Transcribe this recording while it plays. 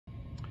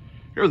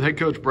Here with head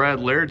coach Brad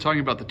Laird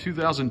talking about the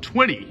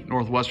 2020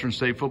 Northwestern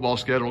State football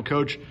schedule.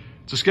 Coach,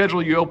 it's a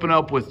schedule you open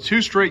up with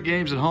 2 straight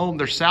games at home.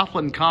 They're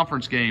Southland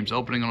Conference games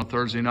opening on a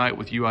Thursday night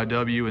with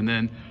UIW and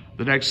then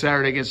the next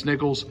Saturday against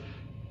Nichols.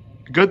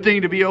 Good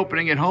thing to be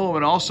opening at home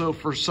and also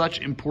for such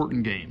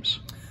important games.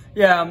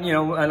 Yeah,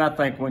 and I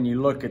think when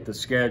you look at the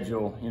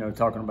schedule,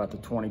 talking about the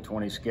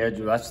 2020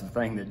 schedule, that's the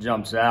thing that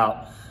jumps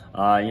out.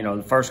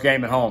 The first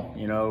game at home,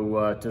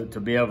 to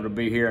be able to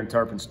be here in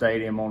Turpin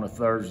Stadium on a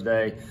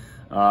Thursday,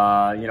 we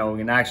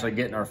can actually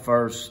get in our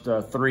first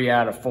 3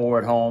 out of 4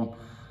 at home.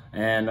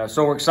 And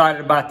so we're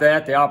excited about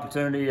that, the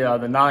opportunity,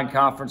 the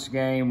non-conference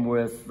game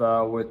with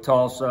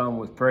Tulsa and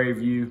with Prairie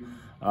View,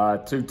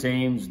 2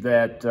 teams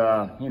that,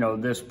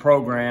 this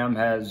program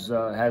has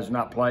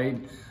not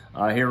played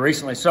here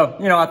recently. So,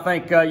 I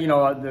think,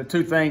 the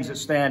 2 things that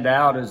stand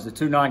out is the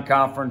 2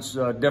 non-conference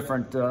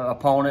different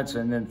opponents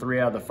and then 3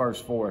 out of the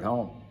first 4 at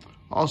home.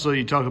 Also,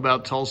 you talk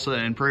about Tulsa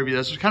and Prairie View.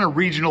 That's kind of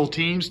regional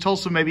teams.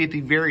 Tulsa maybe at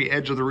the very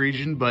edge of the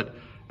region, but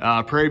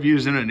Prairie View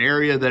is in an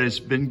area that has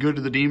been good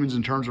to the Demons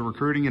in terms of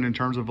recruiting and in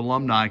terms of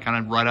alumni,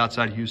 kind of right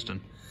outside Houston.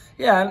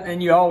 Yeah,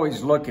 and you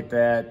always look at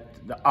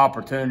that, the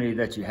opportunity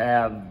that you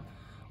have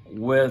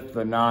with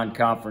the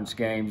non-conference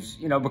games,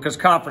 because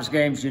conference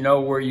games,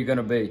 where you're going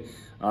to be.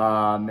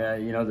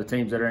 The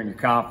teams that are in your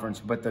conference,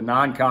 but the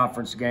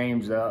non-conference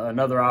games,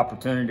 another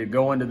opportunity to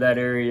go into that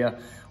area,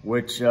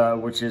 which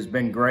has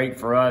been great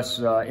for us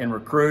in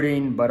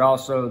recruiting, but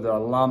also the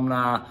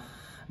alumni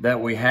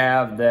that we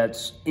have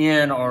that's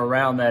in or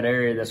around that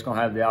area that's going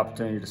to have the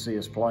opportunity to see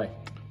us play.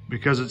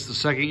 Because it's the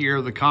second year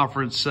of the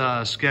conference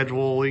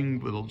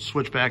scheduling, we'll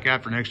switch back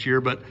after next year,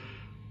 but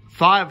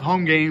 5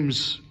 home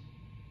games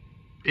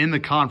in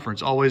the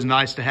conference, always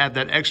nice to have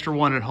that extra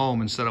one at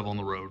home instead of on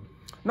the road.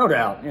 No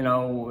doubt.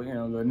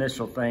 The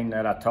initial thing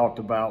that I talked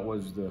about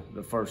was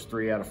the first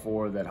 3 out of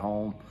 4 at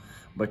home.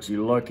 But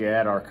you look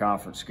at our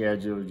conference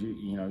schedule,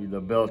 the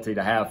ability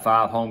to have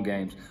 5 home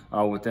games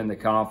within the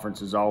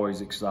conference is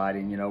always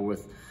exciting.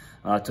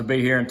 To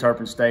be here in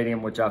Turpin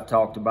Stadium, which I've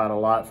talked about a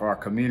lot for our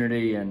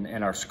community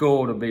and our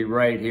school, to be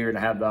right here and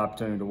have the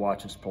opportunity to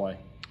watch us play.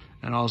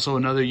 And also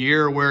another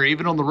year where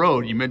even on the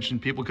road, you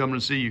mentioned people coming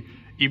to see you.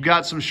 You've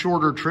got some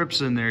shorter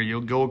trips in there.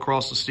 You'll go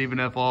across to Stephen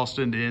F.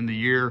 Austin to end the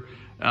year.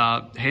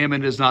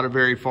 Hammond is not a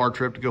very far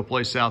trip to go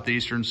play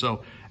Southeastern.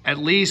 So at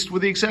least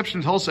with the exception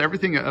of Tulsa,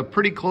 everything a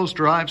pretty close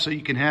drive so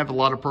you can have a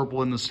lot of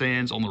purple in the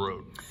stands on the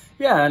road.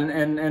 Yeah,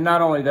 and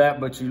not only that,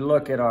 but you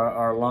look at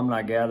our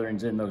alumni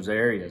gatherings in those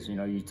areas.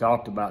 You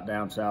talked about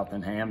down south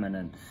in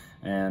Hammond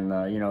and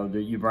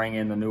that you bring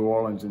in the New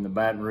Orleans and the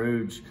Baton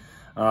Rouge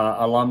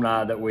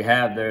alumni that we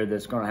have there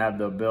that's going to have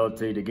the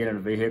ability to get in a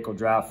vehicle,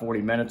 drive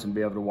 40 minutes and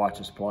be able to watch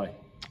us play.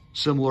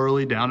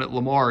 Similarly, down at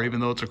Lamar, even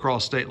though it's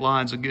across state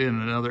lines,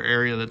 again, another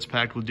area that's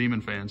packed with Demon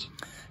fans.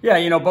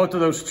 Yeah, both of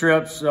those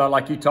trips,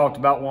 like you talked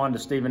about, one to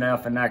Stephen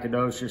F. and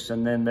Nacogdoches,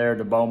 and then there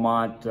to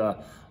Beaumont, the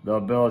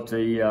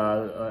ability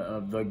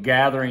of the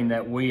gathering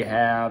that we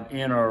have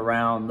in or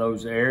around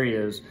those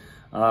areas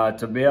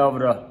to be able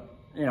to,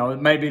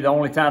 it may be the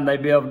only time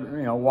they'd be able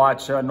to,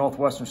 watch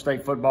Northwestern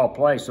State football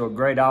play. So a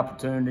great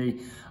opportunity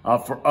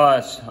for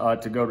us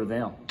to go to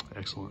them.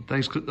 Excellent.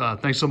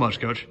 Thanks so much,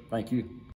 Coach. Thank you.